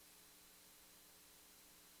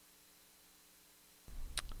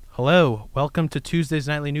Hello, welcome to Tuesday's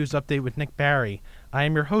Nightly News Update with Nick Barry. I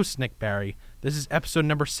am your host, Nick Barry. This is episode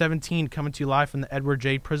number 17, coming to you live from the Edward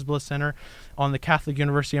J. Prisbilla Center on the Catholic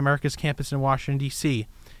University of America's campus in Washington, D.C.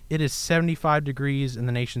 It is 75 degrees in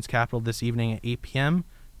the nation's capital this evening at 8 p.m.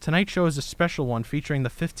 Tonight's show is a special one featuring the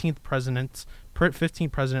 15th president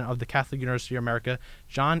of the Catholic University of America,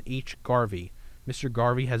 John H. Garvey. Mr.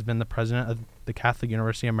 Garvey has been the president of the Catholic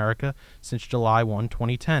University of America since July 1,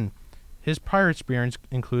 2010. His prior experience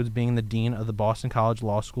includes being the dean of the Boston College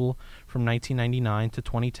Law School from 1999 to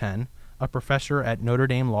 2010, a professor at Notre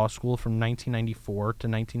Dame Law School from 1994 to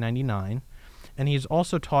 1999, and he has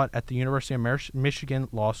also taught at the University of Michigan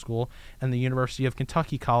Law School and the University of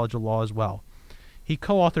Kentucky College of Law as well. He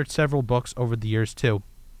co-authored several books over the years, too.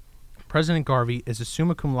 President Garvey is a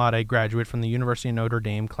summa cum laude graduate from the University of Notre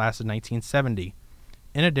Dame class of 1970.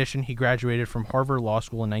 In addition, he graduated from Harvard Law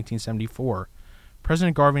School in 1974.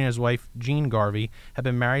 President Garvey and his wife, Jean Garvey, have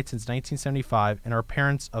been married since 1975 and are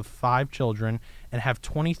parents of 5 children and have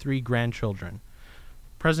 23 grandchildren.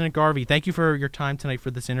 President Garvey, thank you for your time tonight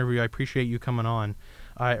for this interview. I appreciate you coming on.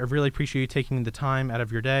 I really appreciate you taking the time out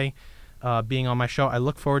of your day, being on my show. I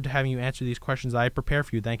look forward to having you answer these questions I prepare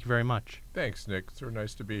for you. Thank you very much. Thanks, Nick. It's so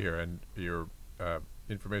nice to be here. And your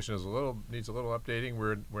information needs a little updating.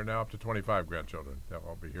 We're now up to 25 grandchildren. They'll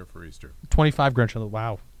all be here for Easter. 25 grandchildren.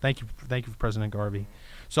 Wow. Thank you, President Garvey.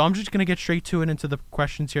 So I'm just going to get straight to it into the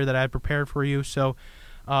questions here that I had prepared for you. So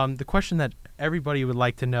the question that everybody would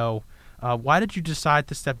like to know, why did you decide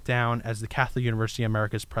to step down as the Catholic University of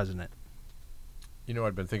America's president? You know,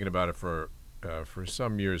 I've been thinking about it for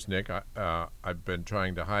some years, Nick. I've been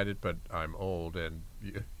trying to hide it, but I'm old, and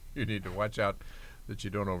you need to watch out that you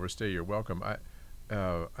don't overstay your welcome.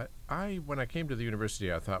 When I came to the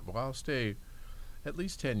university, I thought, well, I'll stay at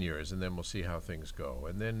least 10 years, and then we'll see how things go.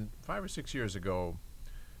 And then 5 or 6 years ago,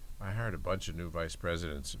 I hired a bunch of new vice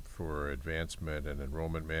presidents for advancement and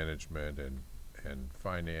enrollment management and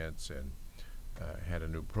finance, and had a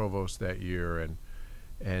new provost that year. And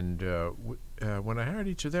when I hired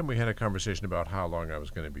each of them, we had a conversation about how long I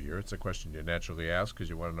was going to be here. It's a question you naturally ask because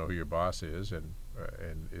you want to know who your boss is and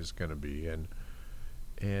is going to be.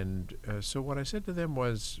 And so what I said to them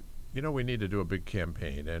was, you know, we need to do a big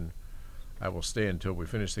campaign, and I will stay until we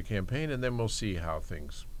finish the campaign, and then we'll see how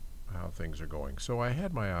things are going. So I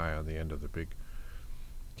had my eye on the end of the big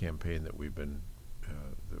campaign that we've been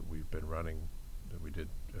running, that we did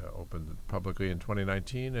open publicly in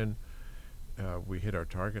 2019, and we hit our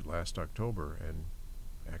target last October and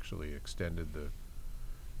actually extended the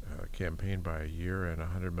campaign by a year and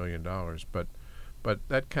 $100 million. But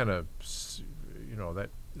that kind of, you know, that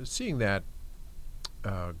seeing that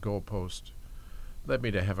goalpost led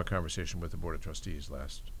me to have a conversation with the Board of Trustees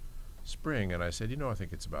last spring, and I said, you know, I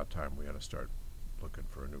think it's about time we ought to start looking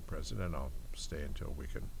for a new president. I'll stay until we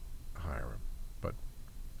can hire him. But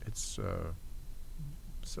it's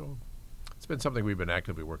been something we've been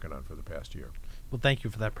actively working on for the past year. Well, thank you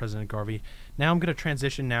for that, President Garvey. Now I'm going to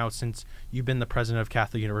transition now, since you've been the president of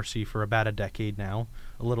Catholic University for about a decade now,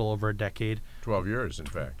 a little over a decade. 12 years, in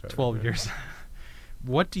fact. 12 years.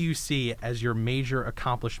 What do you see as your major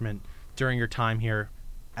accomplishment during your time here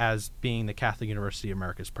as being the Catholic University of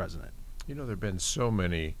America's president? You know, there have been so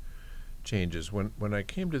many changes. When I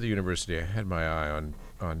came to the university, I had my eye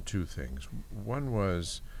on two things. One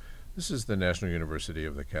was, this is the National University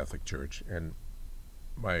of the Catholic Church, and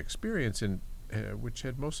my experience which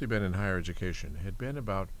had mostly been in higher education, had been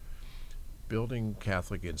about building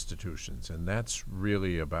Catholic institutions, and that's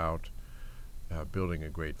really about building a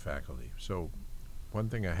great faculty. So one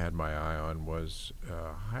thing I had my eye on was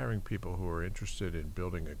hiring people who are interested in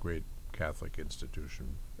building a great Catholic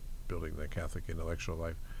institution, building the Catholic intellectual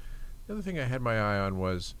life. The other thing I had my eye on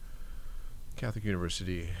was Catholic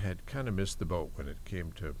University had kind of missed the boat when it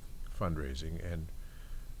came to fundraising, and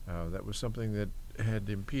that was something that had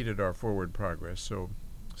impeded our forward progress. So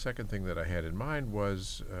second thing that I had in mind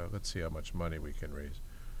was, let's see how much money we can raise.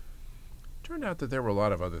 Turned out that there were a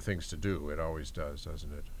lot of other things to do. It always does,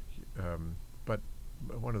 doesn't it? But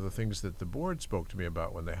one of the things that the board spoke to me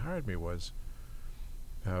about when they hired me was,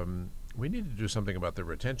 we need to do something about the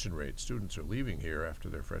retention rate. Students are leaving here after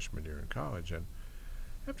their freshman year in college, and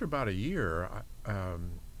after about a year,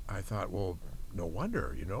 I thought, well, no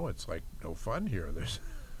wonder, you know, it's like no fun here.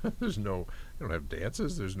 There's no, you don't have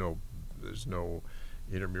dances. There's no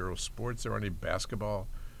intramural sports. There aren't any basketball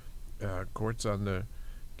courts on the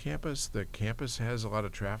campus. The campus has a lot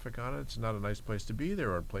of traffic on it. It's not a nice place to be.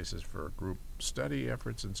 There aren't places for group study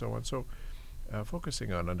efforts and so on. So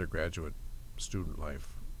focusing on undergraduate student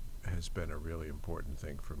life has been a really important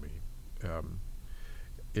thing for me.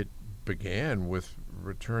 It began with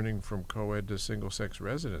returning from co-ed to single-sex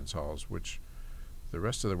residence halls, which the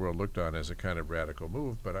rest of the world looked on as a kind of radical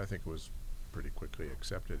move, but I think it was pretty quickly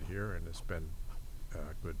accepted here, and it's been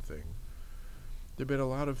a good thing. There have been a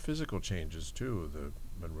lot of physical changes, too. The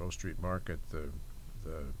Monroe Street Market, the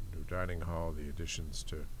new dining hall, the additions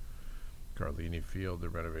to Carlini Field, the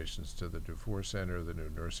renovations to the Dufour Center, the new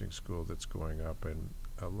nursing school that's going up, and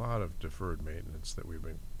a lot of deferred maintenance that we've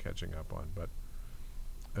been catching up on. But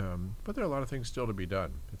there are a lot of things still to be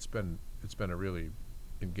done. It's been a really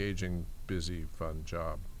engaging, busy, fun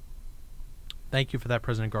job. Thank you for that,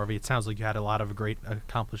 President Garvey. It sounds like you had a lot of great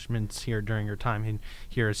accomplishments here during your time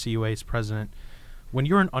here as CUA's president. When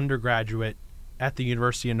you were an undergraduate at the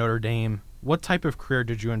University of Notre Dame, what type of career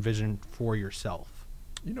did you envision for yourself?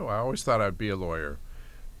 I always thought I'd be a lawyer.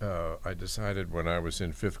 I decided when I was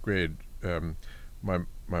in fifth grade, my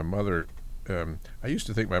mother, I used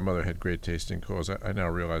to think my mother had great taste in clothes. I now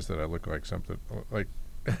realize that I look like something like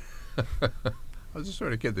I was the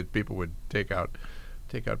sort of kid that people would take out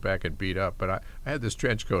back and beat up. But I had this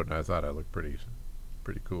trench coat, and I thought I looked pretty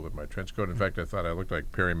cool in my trench coat. In fact, I thought I looked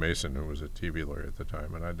like Perry Mason, who was a TV lawyer at the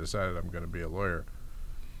time, and I decided I'm going to be a lawyer.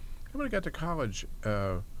 And when I got to college,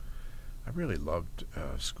 I really loved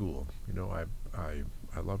school. I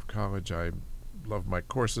loved college. I loved my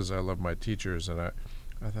courses. I loved my teachers, and I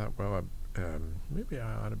thought, well, maybe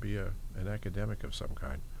I ought to be an academic of some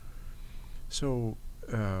kind. So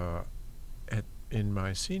in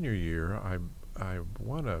my senior year, I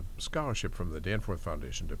won a scholarship from the Danforth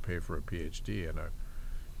Foundation to pay for a PhD, and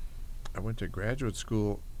I went to graduate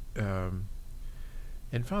school and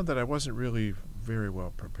found that I wasn't really very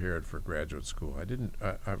well prepared for graduate school. I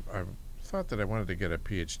thought that I wanted to get a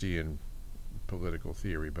PhD in political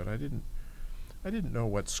theory, but I didn't know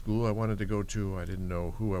what school I wanted to go to. I didn't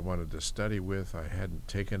know who I wanted to study with. I hadn't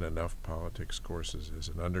taken enough politics courses as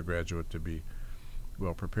an undergraduate to be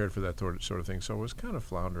well prepared for that sort of thing. So I was kind of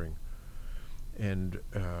floundering. And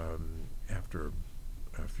after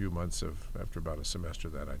a few months after about a semester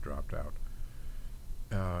that, I dropped out.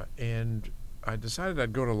 And I decided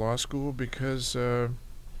I'd go to law school because I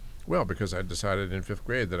decided in fifth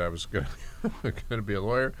grade that I was going to be a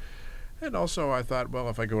lawyer. And also I thought, well,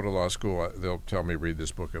 if I go to law school, they'll tell me, read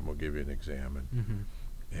this book and we'll give you an exam.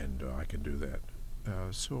 And I can do that.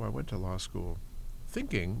 So I went to law school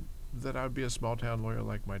thinking that I would be a small-town lawyer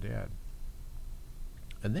like my dad.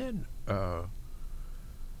 And then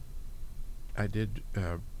I did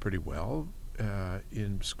pretty well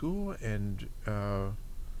in school, and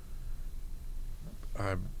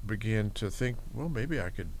I began to think, well, maybe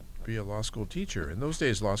I could be a law school teacher. In those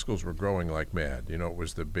days, law schools were growing like mad. It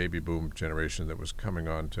was the baby boom generation that was coming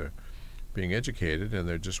on to being educated, and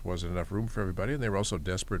there just wasn't enough room for everybody, and they were also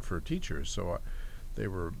desperate for teachers. So they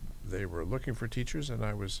were looking for teachers, and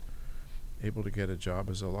I was able to get a job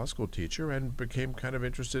as a law school teacher and became kind of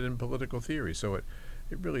interested in political theory. So it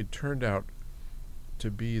really turned out to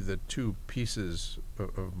be the two pieces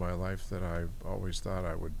of my life that I always thought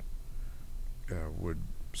I would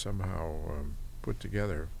somehow put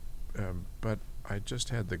together. But I just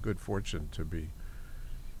had the good fortune to be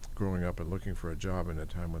growing up and looking for a job in a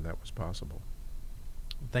time when that was possible.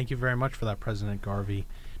 Thank you very much for that, President Garvey.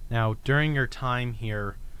 Now, during your time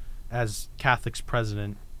here as Catholic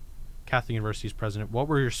University's president, what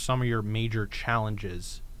were some of your major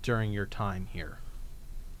challenges during your time here?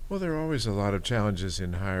 Well, there are always a lot of challenges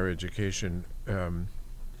in higher education.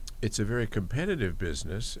 It's a very competitive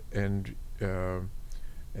business, and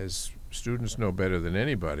as students know better than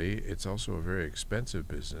anybody, it's also a very expensive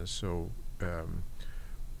business. So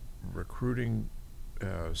recruiting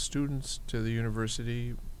students to the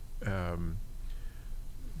university,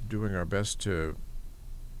 doing our best to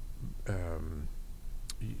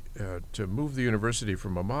move the university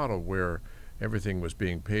from a model where everything was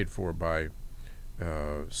being paid for by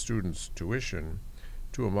students' tuition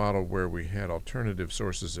to a model where we had alternative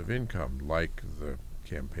sources of income, like the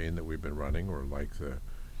campaign that we've been running, or like the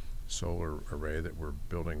solar array that we're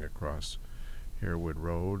building across Harewood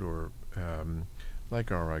Road, or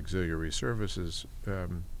like our auxiliary services,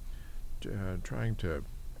 trying to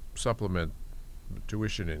supplement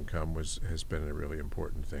tuition income has been a really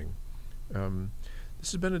important thing.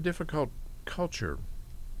 This has been a difficult culture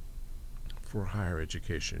for higher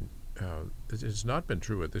education. It has not been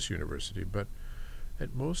true at this university, but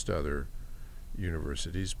at most other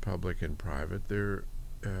universities, public and private, there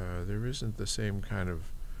isn't the same kind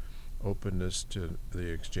of openness to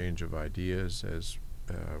the exchange of ideas as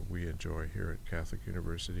we enjoy here at Catholic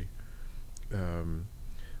University.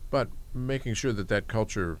 But making sure that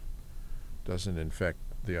culture doesn't infect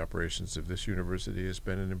the operations of this university has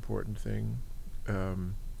been an important thing.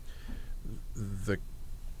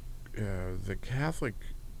 the Catholic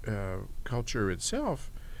culture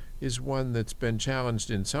itself is one that's been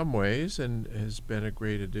challenged in some ways and has been a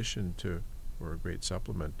great addition to, or a great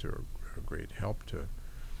supplement to, or a great help to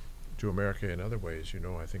America in other ways.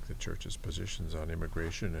 I think the Church's positions on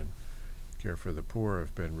immigration and care for the poor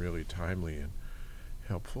have been really timely and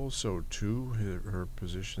helpful. So too, her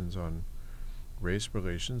positions on race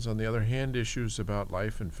relations. On the other hand, issues about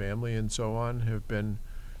life and family and so on have been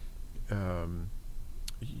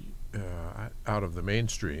out of the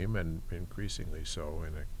mainstream, and increasingly so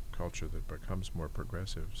in a culture that becomes more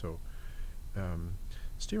progressive. So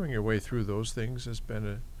steering your way through those things has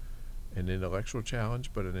been an intellectual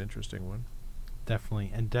challenge, but an interesting one.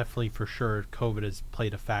 Definitely for sure, COVID has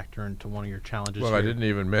played a factor into one of your challenges. Well, here. I didn't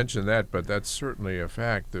even mention that, but that's certainly a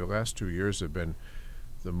fact. The last 2 years have been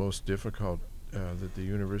the most difficult that the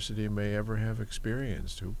university may ever have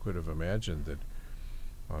experienced. Who could have imagined that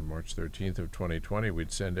on March 13th of 2020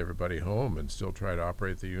 we'd send everybody home and still try to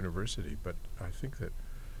operate the university? But I think that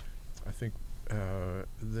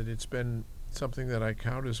it's been something that I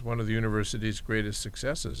count as one of the university's greatest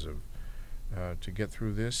successes to get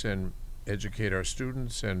through this and educate our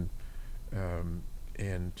students and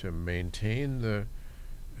to maintain the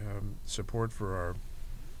support for our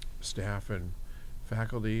staff and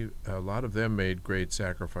faculty. A lot of them made great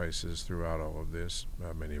sacrifices throughout all of this.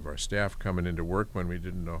 Many of our staff coming into work when we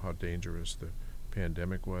didn't know how dangerous the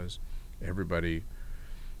pandemic was. Everybody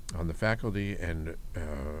on the faculty and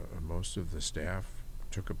most of the staff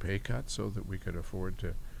took a pay cut so that we could afford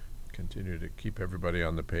to continue to keep everybody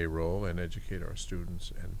on the payroll and educate our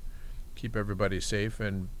students and keep everybody safe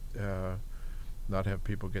and not have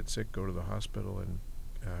people get sick, go to the hospital, and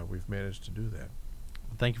we've managed to do that.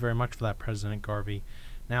 Thank you very much for that, President Garvey.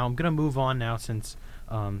 Now I'm going to move on now since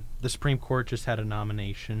the Supreme Court just had a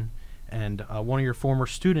nomination, and one of your former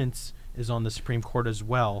students is on the Supreme Court as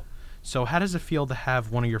well. So how does it feel to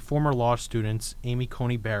have one of your former law students, Amy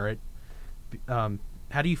Coney Barrett,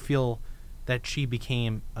 how do you feel that she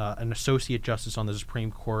became an associate justice on the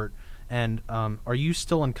Supreme Court, and are you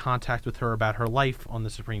still in contact with her about her life on the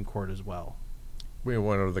Supreme Court as well?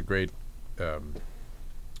 One of the great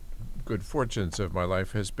good fortunes of my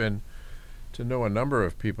life has been to know a number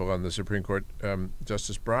of people on the Supreme Court.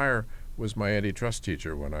 Justice Breyer was my antitrust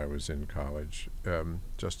teacher when I was in college.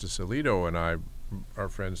 Justice Alito and I are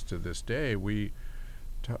friends to this day. We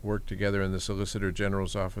worked together in the Solicitor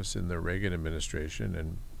General's office in the Reagan administration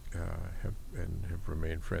and have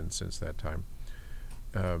remained friends since that time.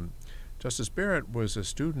 Justice Barrett was a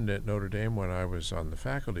student at Notre Dame when I was on the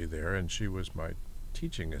faculty there, and she was my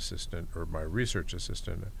teaching assistant or my research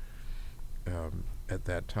assistant at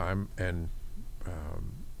that time, and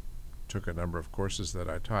took a number of courses that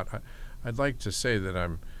I taught. I'd like to say that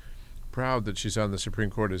I'm proud that she's on the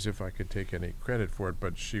Supreme Court, as if I could take any credit for it,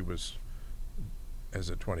 but she was, as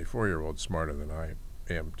a 24-year-old, smarter than I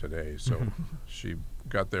am today, so she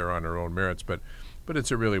got there on her own merits, but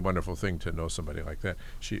it's a really wonderful thing to know somebody like that.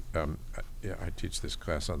 I teach this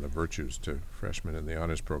class on the virtues to freshmen in the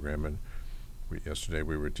honors program, and yesterday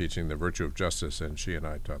we were teaching the virtue of justice, and she and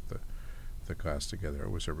I taught the class together.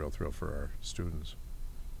 It was a real thrill for our students.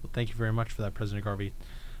 Well, thank you very much for that, President Garvey.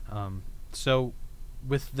 So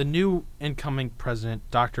with the new incoming president,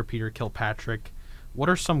 Dr. Peter Kilpatrick, what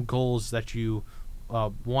are some goals that you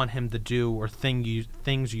want him to do, or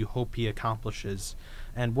things you hope he accomplishes,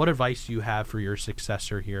 and what advice do you have for your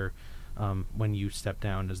successor here when you step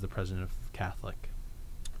down as the president of Catholic?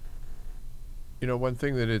 One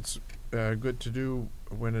thing that it's good to do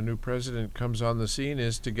when a new president comes on the scene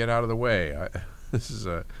is to get out of the way. This is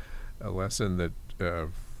a lesson that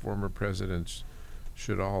former presidents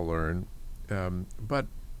should all learn. But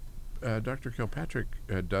Dr. Kilpatrick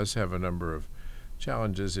does have a number of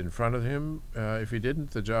challenges in front of him. If he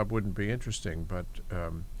didn't, the job wouldn't be interesting. But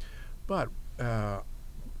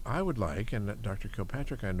I would like, and Dr.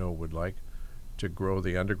 Kilpatrick I know would like, to grow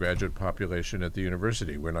the undergraduate population at the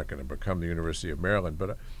university. We're not going to become the University of Maryland,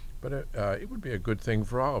 but it would be a good thing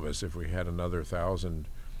for all of us if we had another 1,000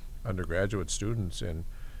 undergraduate students, and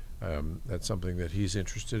that's something that he's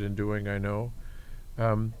interested in doing, I know.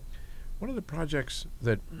 One of the projects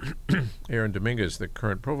that Aaron Dominguez, the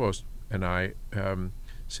current provost, and I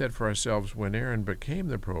set for ourselves when Aaron became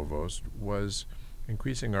the provost was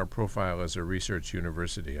increasing our profile as a research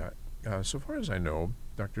university. So far as I know,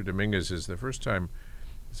 Dr. Dominguez is the first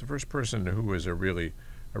person who is a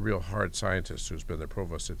real hard scientist who's been the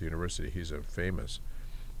provost at the university. He's a famous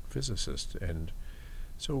physicist, and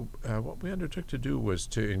so what we undertook to do was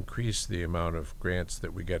to increase the amount of grants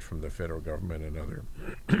that we get from the federal government and other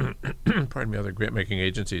other grant-making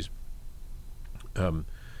agencies,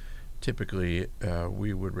 typically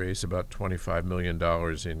we would raise about $25 million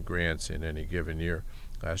in grants in any given year.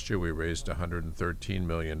 Last year we raised $113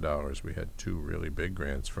 million. We had two really big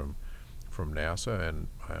grants from NASA, and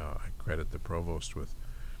I credit the provost with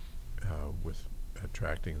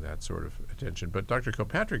attracting that sort of attention. But Dr.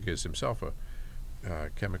 Kilpatrick is himself a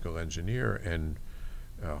chemical engineer and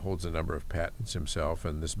holds a number of patents himself,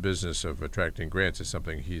 and this business of attracting grants is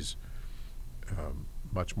something he's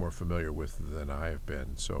much more familiar with than I have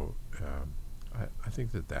been. So I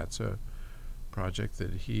think that that's a project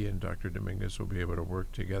that he and Dr. Dominguez will be able to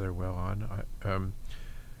work together well on.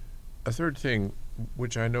 A third thing,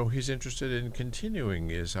 which I know he's interested in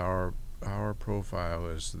continuing, is our profile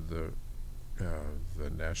as the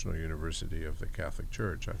National University of the Catholic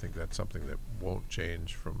Church. I think that's something that won't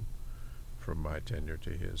change from my tenure to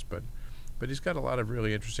his. But he's got a lot of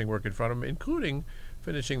really interesting work in front of him, including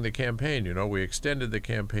finishing the campaign. You know, we extended the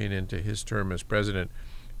campaign into his term as president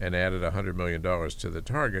and added $100 million to the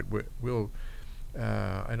target. We'll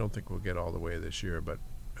I don't think we'll get all the way this year, but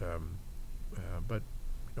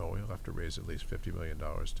we'll have to raise at least $50 million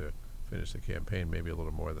to finish the campaign, maybe a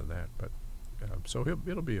little more than that. But so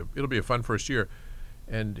it'll be a fun first year,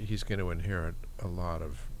 and he's going to inherit a lot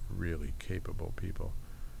of really capable people.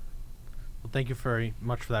 Well, thank you very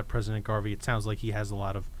much for that, President Garvey. It sounds like he has a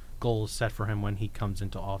lot of goals set for him when he comes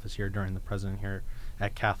into office here during the president here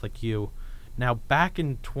at Catholic U. Now, back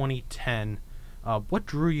in 2010, what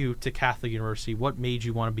drew you to Catholic University? What made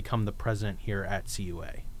you want to become the president here at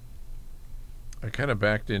CUA? I kind of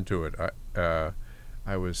backed into it.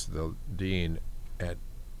 I was the dean at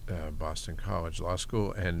Boston College Law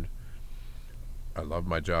School, and I love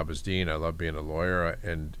my job as dean. I love being a lawyer.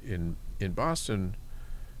 And in Boston,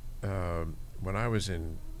 when I was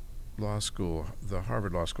in law school, the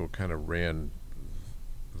Harvard Law School kind of ran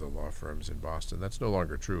the law firms in Boston. That's no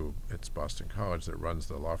longer true. It's Boston College that runs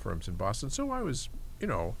the law firms in Boston. So I was, in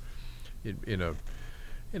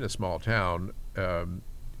a small town,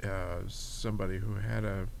 somebody who had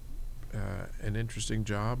an interesting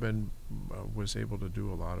job and was able to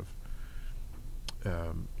do a lot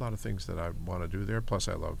of things that I want to do there. Plus,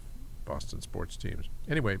 I love Boston sports teams.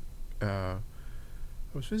 Anyway, I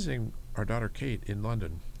was visiting our daughter Kate in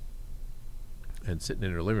London, and sitting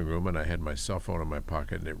in her living room, and I had my cell phone in my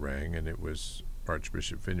pocket, and it rang, and it was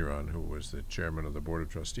Archbishop Vigneron, who was the chairman of the Board of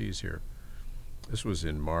Trustees here. This was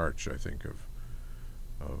in March, I think, of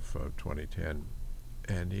 2010,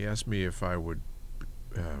 and he asked me if I would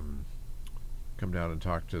come down and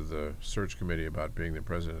talk to the search committee about being the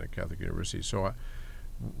president at Catholic University. So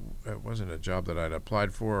it wasn't a job that I'd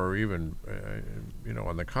applied for, or even,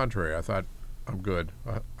 on the contrary, I thought, I'm good.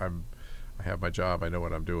 I have my job. I know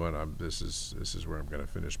what I'm doing. This is where I'm going to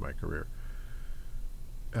finish my career.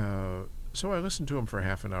 So I listened to him for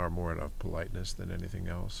half an hour, more out of politeness than anything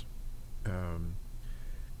else,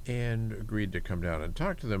 and agreed to come down and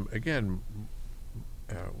talk to them. Again,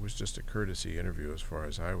 it was just a courtesy interview as far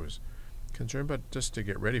as I was concerned, but just to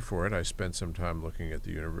get ready for it, I spent some time looking at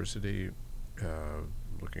the university,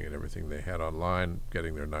 looking at everything they had online,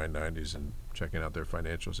 getting their 990s and checking out their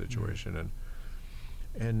financial situation.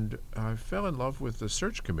 And I fell in love with the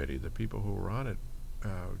search committee. The people who were on it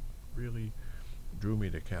really drew me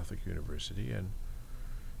to Catholic University. And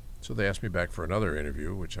so they asked me back for another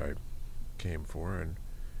interview, which I came for. And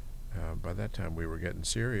by that time, we were getting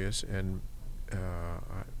serious. And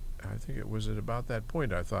I think it was at about that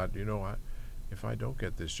point I thought, if I don't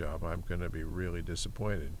get this job, I'm going to be really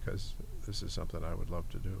disappointed, because this is something I would love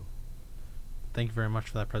to do. Thank you very much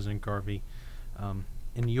for that, President Garvey.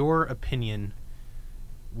 In your opinion,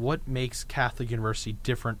 what makes Catholic University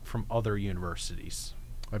different from other universities?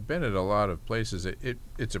 I've been at a lot of places.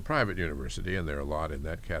 It's a private university, and there are a lot in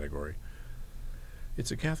that category. It's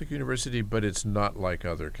a Catholic university, but it's not like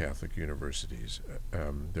other Catholic universities.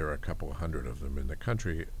 There are a couple hundred of them in the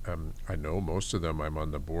country. I know most of them. I'm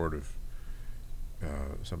on the board of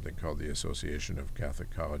something called the Association of Catholic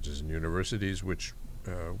Colleges and Universities, which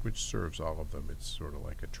serves all of them. It's sort of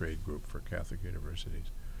like a trade group for Catholic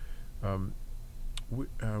universities.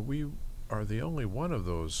 We are the only one of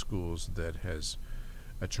those schools that has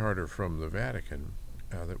a charter from the Vatican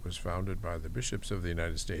that was founded by the bishops of the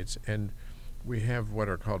United States, and we have what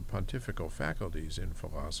are called pontifical faculties in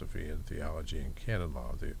philosophy and theology and canon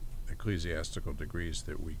law. The ecclesiastical degrees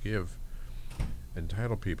that we give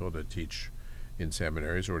entitle people to teach in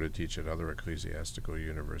seminaries or to teach at other ecclesiastical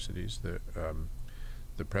universities.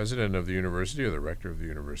 The president of the university, or the rector of the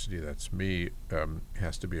university, that's me,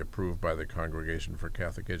 has to be approved by the Congregation for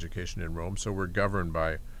Catholic Education in Rome. So we're governed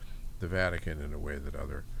by the Vatican in a way that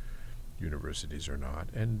other universities are not.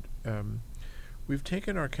 And we've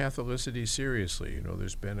taken our Catholicity seriously.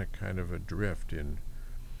 There's been a kind of a drift in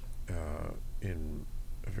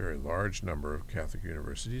a very large number of Catholic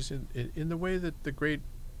universities in the way that the great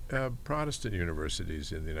Protestant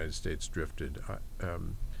universities in the United States drifted.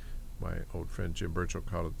 My old friend Jim Burchell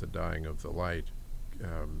called it the dying of the light.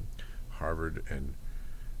 Harvard and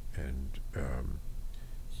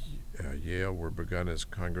Yale were begun as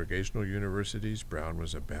congregational universities. Brown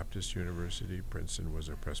was a Baptist university. Princeton was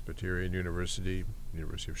a Presbyterian university.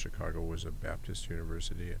 University of Chicago was a Baptist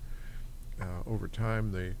university. Over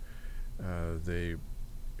time, they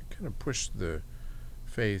kind of pushed the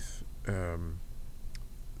faith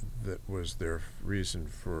that was their reason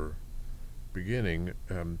for beginning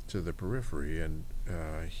to the periphery, and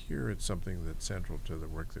here it's something that's central to the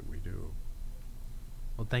work that we do.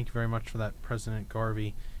 Well, thank you very much for that, President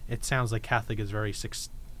Garvey. It sounds like Catholic is very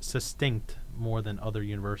succinct more than other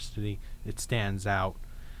university. It stands out.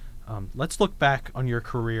 Let's look back on your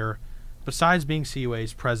career. Besides being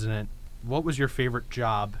CUA's president, what was your favorite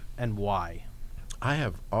job and why? I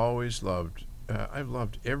have always loved. I've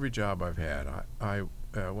loved every job I've had. I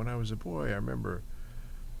when I was a boy, I remember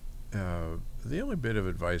the only bit of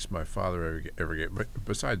advice my father ever gave,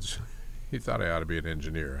 besides he thought I ought to be an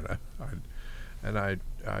engineer, and I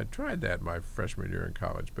tried that my freshman year in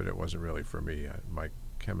college, but it wasn't really for me. My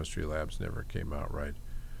chemistry labs never came out right.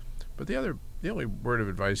 But the only word of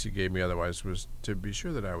advice he gave me otherwise was to be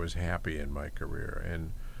sure that I was happy in my career.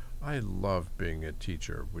 And I loved being a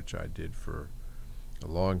teacher, which I did for a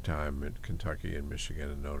long time at Kentucky and Michigan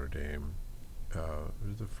and Notre Dame. It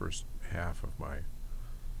was the first half of my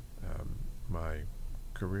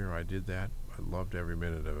career. I did that. I loved every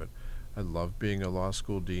minute of it. I loved being a law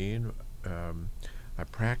school dean. I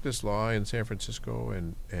practiced law in San Francisco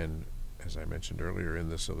and as I mentioned earlier, in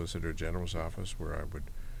the Solicitor General's office, where I would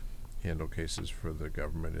handle cases for the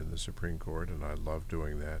government in the Supreme Court, and I loved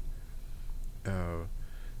doing that.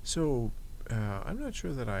 So I'm not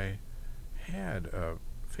sure that I had a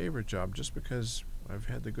favorite job, just because I've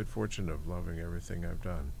had the good fortune of loving everything I've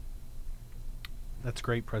done. That's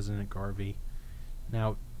great, President Garvey.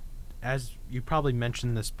 Now, as you probably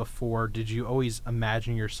mentioned this before, did you always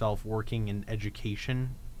imagine yourself working in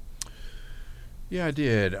education? Yeah, I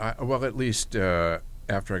did. Well, at least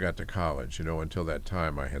after I got to college. Until that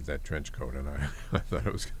time, I had that trench coat, and I thought I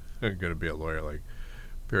was going to be a lawyer like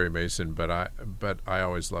Perry Mason. But I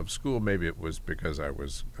always loved school. Maybe it was because I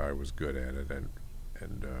was good at it,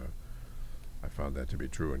 and I found that to be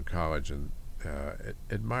true in college, and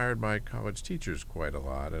admired my college teachers quite a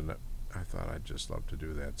lot, and I thought I'd just love to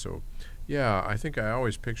do that. So, yeah, I think I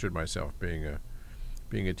always pictured myself being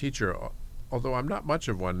a teacher. Although I'm not much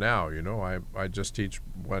of one now, I just teach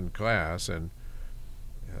one class, and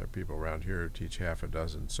there are people around here who teach half a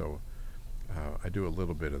dozen. So I do a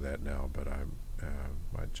little bit of that now, but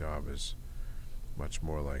my job is much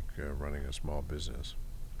more like running a small business.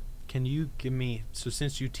 Can you give me, so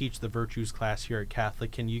since you teach the virtues class here at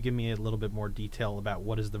Catholic, can you give me a little bit more detail about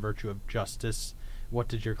what is the virtue of justice? What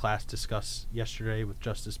did your class discuss yesterday with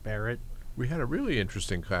Justice Barrett? We had a really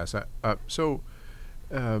interesting class.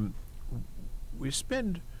 We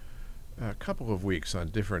spend a couple of weeks on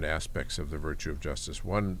different aspects of the virtue of justice.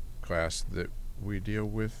 One class that we deal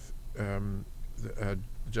with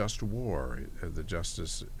just war. The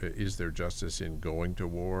justice, is there justice in going to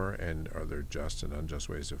war, and are there just and unjust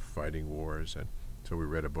ways of fighting wars? And so we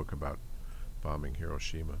read a book about bombing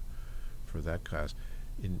Hiroshima for that class.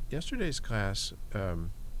 In yesterday's class,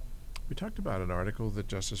 we talked about an article that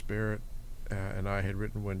Justice Barrett and I had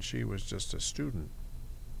written when she was just a student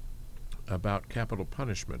about capital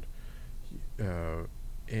punishment.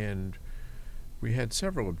 And we had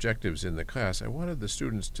several objectives in the class. I wanted the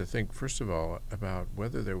students to think, first of all, about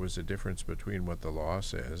whether there was a difference between what the law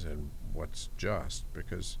says and what's just,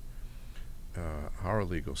 because our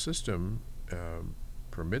legal system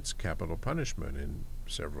permits capital punishment in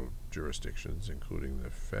several jurisdictions, including the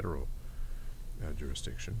federal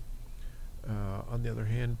jurisdiction. On the other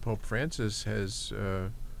hand, Pope Francis has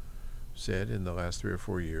said in the last 3 or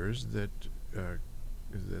 4 years that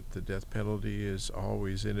the death penalty is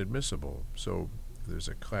always inadmissible. So there's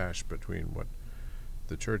a clash between what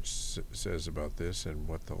the Church says about this and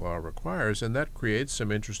what the law requires, and that creates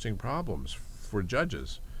some interesting problems for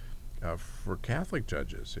judges, for Catholic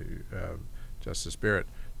judges. Justice Barrett,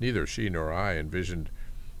 neither she nor I envisioned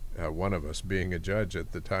one of us being a judge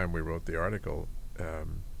at the time we wrote the article.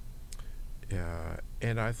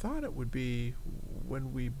 And I thought it would be,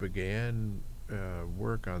 when we began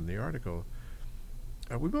work on the article,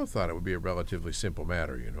 we both thought it would be a relatively simple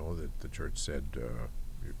matter, that the Church said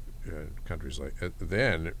countries like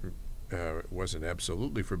then it wasn't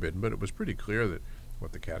absolutely forbidden, but it was pretty clear that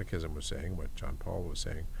what the Catechism was saying, what John Paul was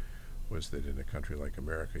saying, was that in a country like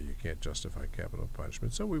America you can't justify capital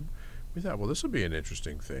punishment. So we thought, well, this will be an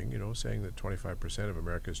interesting thing, saying that 25% of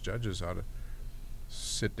America's judges ought to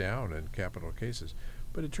sit down in capital cases.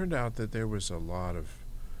 But it turned out that there was a lot of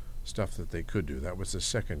stuff that they could do. That was the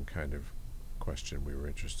second kind of question we were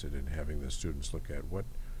interested in having the students look at. What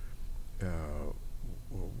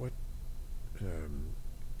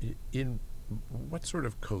sort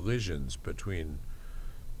of collisions between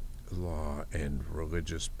law and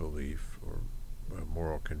religious belief or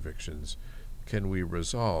moral convictions can we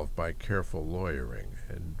resolve by careful lawyering,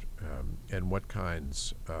 and what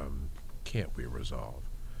kinds can't we resolve?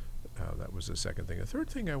 That was the second thing. The third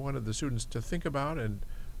thing I wanted the students to think about, and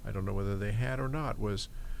I don't know whether they had or not, was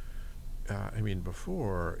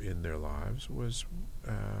before in their lives, was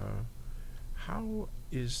how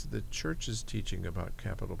is the Church's teaching about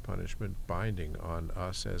capital punishment binding on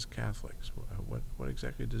us as Catholics? What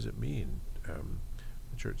exactly does it mean?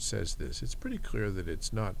 The Church says this. It's pretty clear that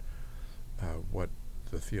it's not what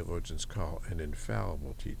the theologians call an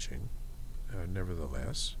infallible teaching.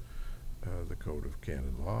 Nevertheless, the Code of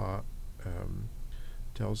Canon Law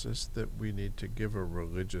tells us that we need to give a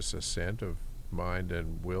religious assent of mind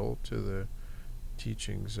and will to the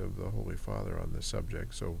teachings of the Holy Father on the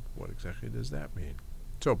subject. So what exactly does that mean?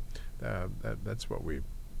 So that's what we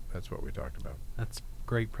talked about. That's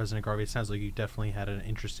great, President Garvey. It sounds like you definitely had an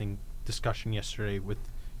interesting discussion yesterday with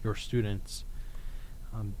your students.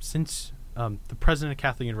 Since the president of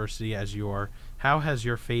Catholic University, as you are, how has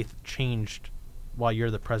your faith changed while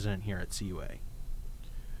you're the president here at CUA?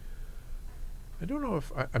 I don't know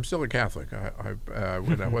if I'm still a Catholic.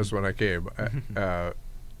 When I was when I came,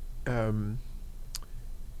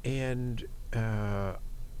 and I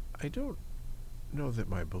don't know that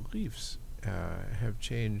my beliefs have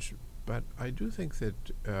changed, but I do think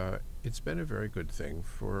that it's been a very good thing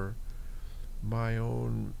for my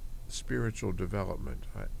own spiritual development.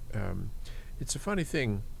 It's a funny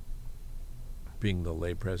thing being the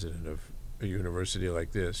lay president of a university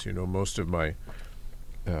like this. Most of my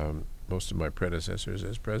predecessors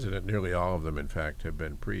as president, nearly all of them, in fact, have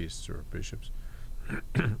been priests or bishops,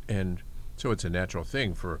 and so it's a natural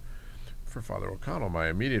thing for Father O'Connell, my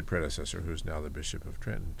immediate predecessor, who's now the Bishop of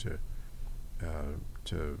Trenton,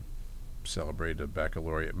 to celebrate a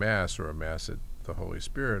baccalaureate Mass or a Mass at the Holy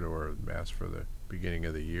Spirit or a Mass for the beginning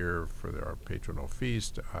of the year for our patronal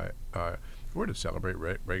feast, or to celebrate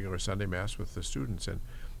regular Sunday Mass with the students, and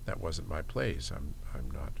that wasn't my place. I'm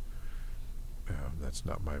not. That's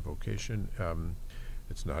not my vocation.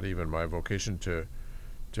 It's not even my vocation to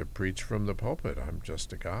preach from the pulpit. I'm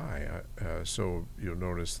just a guy. So you'll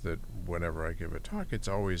notice that whenever I give a talk, it's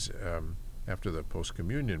always after the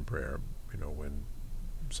post-communion prayer, when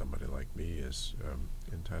somebody like me is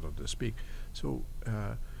entitled to speak. So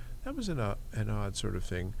that was an odd sort of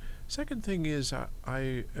thing. Second thing is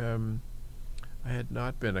I had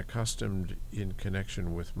not been accustomed in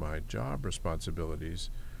connection with my job responsibilities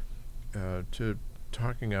to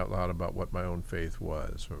talking out loud about what my own faith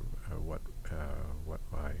was, or what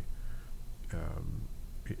my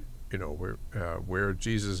where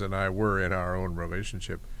Jesus and I were in our own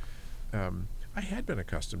relationship. I had been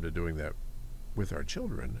accustomed to doing that with our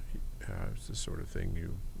children. It's the sort of thing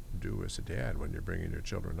you do as a dad when you're bringing your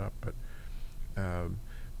children up,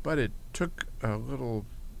 but it took a little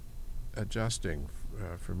adjusting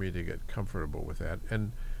for me to get comfortable with that,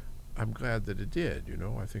 and I'm glad that it did.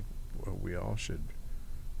 I think we all should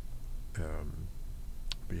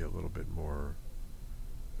be a little bit more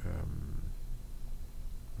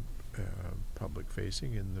public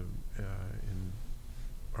facing in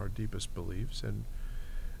our deepest beliefs, and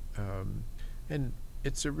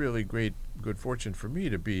it's a really good fortune for me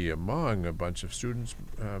to be among a bunch of students,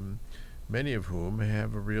 many of whom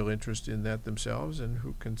have a real interest in that themselves and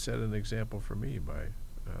who can set an example for me by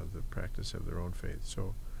the practice of their own faith.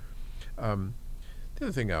 So the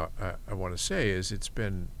other thing I want to say is it's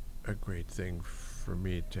been a great thing for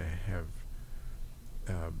me to have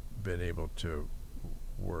been able to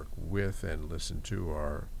work with and listen to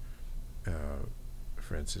our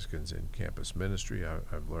Franciscans in campus ministry.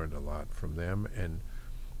 I've learned a lot from them, and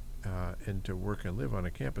to work and live on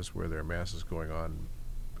a campus where there are masses going on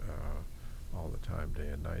all the time, day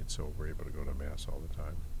and night, so we're able to go to Mass all the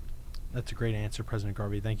time. That's a great answer, President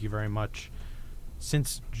Garvey. Thank you very much.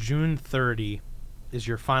 Since June 30 is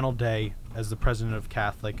your final day as the president of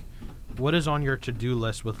Catholic, what is on your to-do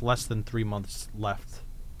list with less than 3 months left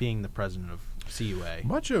being the president of CUA?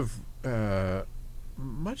 Much of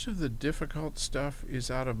the difficult stuff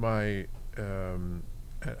is out of my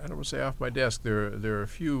I don't want to say off my desk. There are a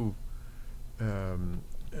few a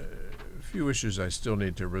few issues I still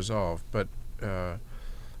need to resolve, but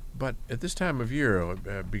at this time of year,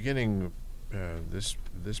 beginning this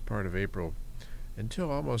part of April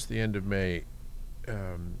until almost the end of May,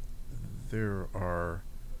 there are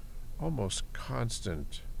almost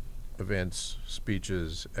constant events,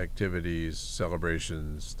 speeches, activities,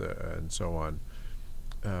 celebrations, and so on.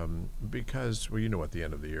 Because, well, you know what the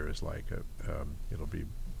end of the year is like. It'll be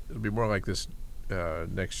more like this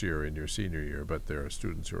next year in your senior year, but there are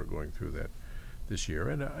students who are going through that this year,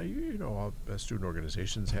 and all student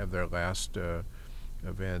organizations have their last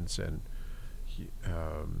events, and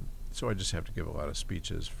so I just have to give a lot of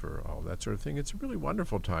speeches for all that sort of thing. It's a really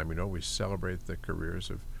wonderful time. We celebrate the careers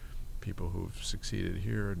of people who've succeeded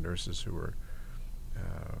here, nurses who are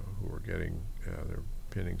getting their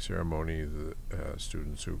pinning ceremony, the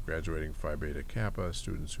students who are graduating Phi Beta Kappa,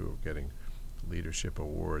 students who are getting leadership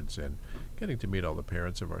awards, and getting to meet all the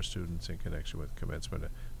parents of our students in connection with commencement.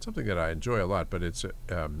 It's something that I enjoy a lot, but it's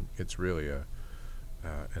really an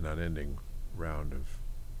unending round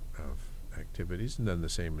of activities, and then the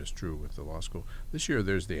same is true with the law school. This year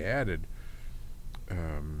there's the added,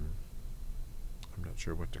 I'm not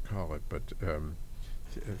sure what to call it, but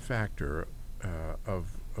factor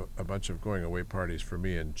of a bunch of going away parties for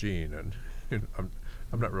me and Jean, and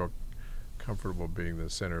I'm not real comfortable being the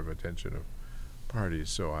center of attention of parties,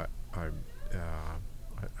 so I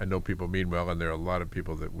know people mean well, and there are a lot of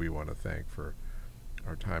people that we want to thank for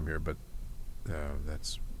our time here, but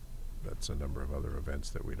that's a number of other events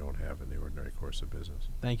that we don't have in the ordinary course of business.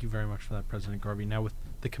 Thank you very much for that, President Garvey. Now, with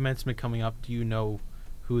the commencement coming up, do you know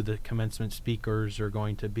who the commencement speakers are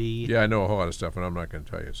going to be? Yeah, I know a whole lot of stuff, and I'm not going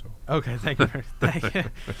to tell you so. Okay, thank you. Thank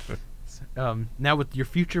you. Now, with your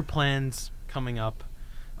future plans coming up,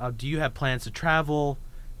 do you have plans to travel,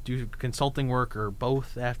 do consulting work, or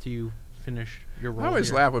both after you finish your role? I always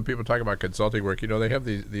here? laugh when people talk about consulting work. They have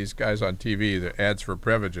these guys on TV, the ads for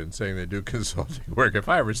Prevagen, saying they do consulting work. If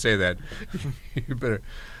I ever say that, you better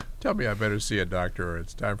tell me I better see a doctor, or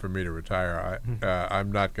it's time for me to retire.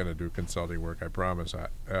 I'm not going to do consulting work, I promise.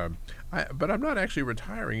 But I'm not actually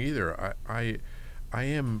retiring either. I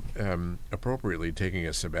am appropriately taking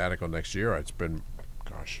a sabbatical next year. It's been,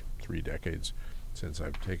 3 decades since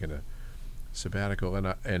I've taken a sabbatical,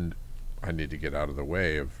 and I need to get out of the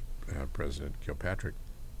way of President Kilpatrick.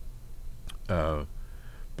 But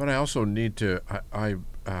I also need to. I'm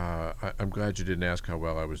glad you didn't ask how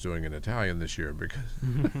well I was doing in Italian this year,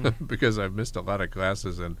 because I've missed a lot of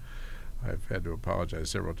classes, and I've had to apologize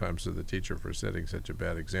several times to the teacher for setting such a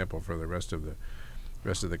bad example for the rest of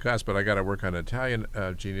the class. But I got to work on Italian.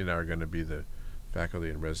 Jeannie and I are going to be the faculty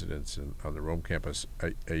in residence on the Rome campus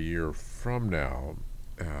a year from now,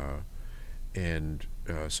 and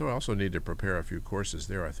so I also need to prepare a few courses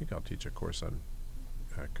there. I think I'll teach a course on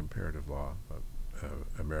comparative law,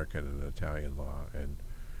 American and Italian law, and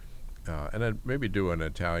I'd maybe do an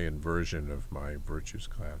Italian version of my virtues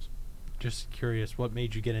class. Just curious, what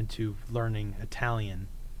made you get into learning Italian?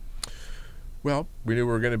 Well, we knew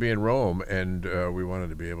we were going to be in Rome, and we wanted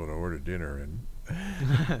to be able to order dinner and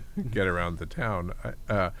get around the town.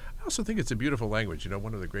 I also think it's a beautiful language.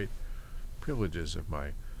 One of the great privileges of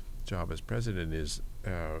my job as president is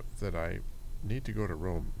that I need to go to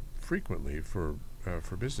Rome frequently for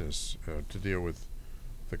business to deal with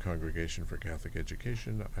the Congregation for Catholic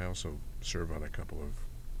Education. I also serve on a couple of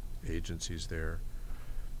agencies there,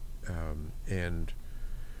 and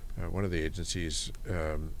one of the agencies,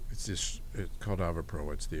 it's called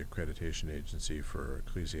AVAPRO. It's the accreditation agency for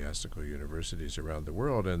ecclesiastical universities around the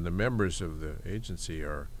world, and the members of the agency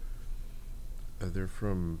they're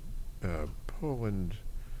from Poland,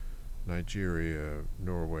 Nigeria,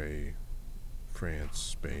 Norway, France,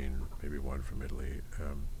 Spain, maybe one from Italy.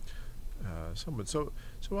 So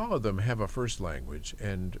all of them have a first language,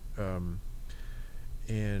 and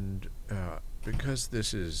because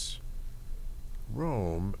this is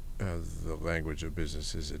Rome, the language of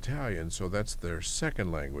business is Italian, so that's their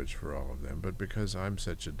second language for all of them. But because I'm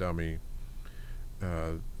such a dummy,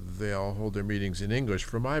 they all hold their meetings in English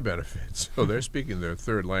for my benefit. So they're speaking their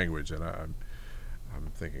third language, and I'm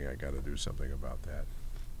thinking I got to do something about that.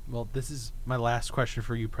 Well, this is my last question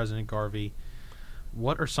for you, President Garvey.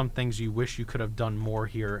 What are some things you wish you could have done more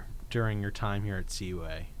here during your time here at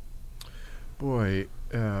CUA? Boy,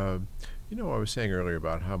 I was saying earlier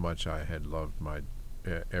about how much I had loved my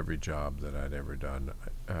every job that I'd ever done.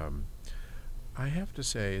 I have to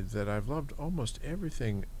say that I've loved almost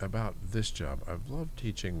everything about this job. I've loved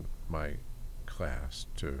teaching my class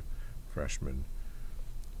to freshmen.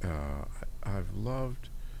 I've loved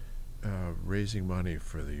raising money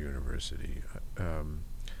for the university.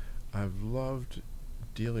 I've loved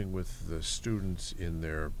dealing with the students in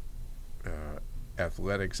their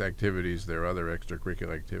athletics activities, their other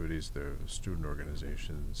extracurricular activities, their student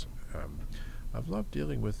organizations. I've loved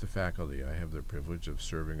dealing with the faculty. I have the privilege of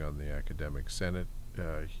serving on the academic senate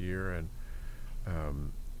here,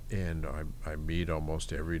 and I meet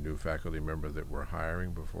almost every new faculty member that we're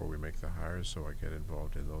hiring before we make the hires, so I get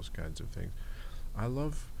involved in those kinds of things. I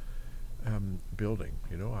love building.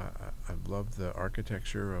 I love the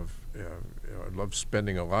architecture of. I love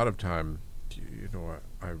spending a lot of time.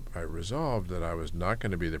 I resolved that I was not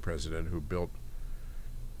going to be the president who built.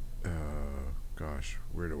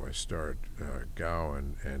 Where do I start?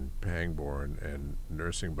 Gowan and Pangborn and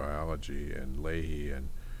nursing biology and Leahy and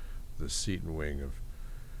the Seton wing of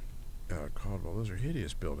Caldwell. Those are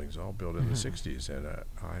hideous buildings, all built in the '60s, and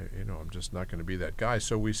I'm just not going to be that guy.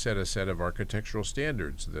 So we set a set of architectural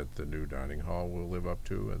standards that the new dining hall will live up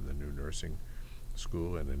to, and the new nursing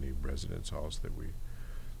school, and any residence halls that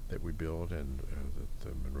we build, and that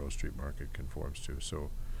the Monroe Street Market conforms to. So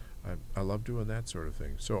I love doing that sort of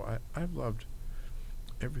thing. So I've loved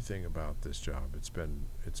everything about this job. It's been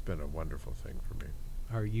a wonderful thing for me.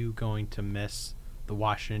 Are you going to miss the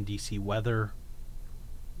Washington, D.C. weather?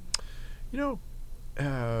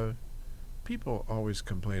 People always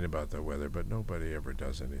complain about the weather, but nobody ever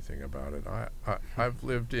does anything about it. I've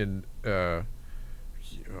lived in, our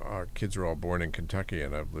kids are all born in Kentucky,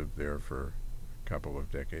 and I've lived there for a couple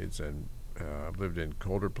of decades, and I've lived in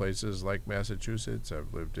colder places like Massachusetts.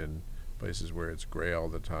 I've lived in places where it's gray all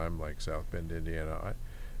the time, like South Bend, Indiana.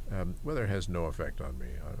 Weather has no effect on me.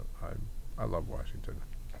 I love Washington.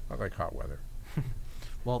 I like hot weather.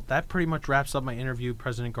 Well, that pretty much wraps up my interview,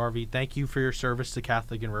 President Garvey. Thank you for your service to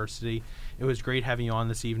Catholic University. It was great having you on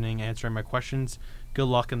this evening, answering my questions. Good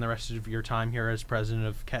luck in the rest of your time here as president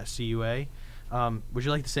of CUA. Would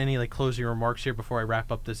you like to say any closing remarks here before I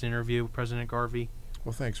wrap up this interview, President Garvey?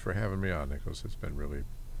 Well, thanks for having me on, Nicholas. It's been really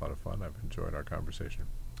a lot of fun. I've enjoyed our conversation.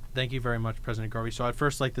 Thank you very much, President Garvey. So I'd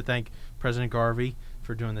first like to thank President Garvey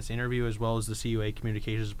for doing this interview, as well as the CUA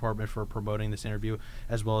Communications Department for promoting this interview,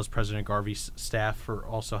 as well as President Garvey's staff for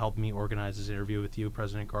also helping me organize this interview with you,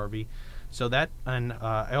 President Garvey. So that, and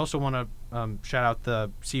I also want to shout out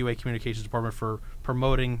the CUA Communications Department for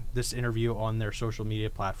promoting this interview on their social media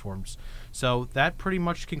platforms. So that pretty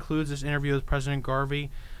much concludes this interview with President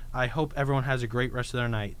Garvey. I hope everyone has a great rest of their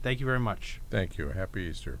night. Thank you very much. Thank you. Happy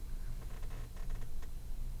Easter.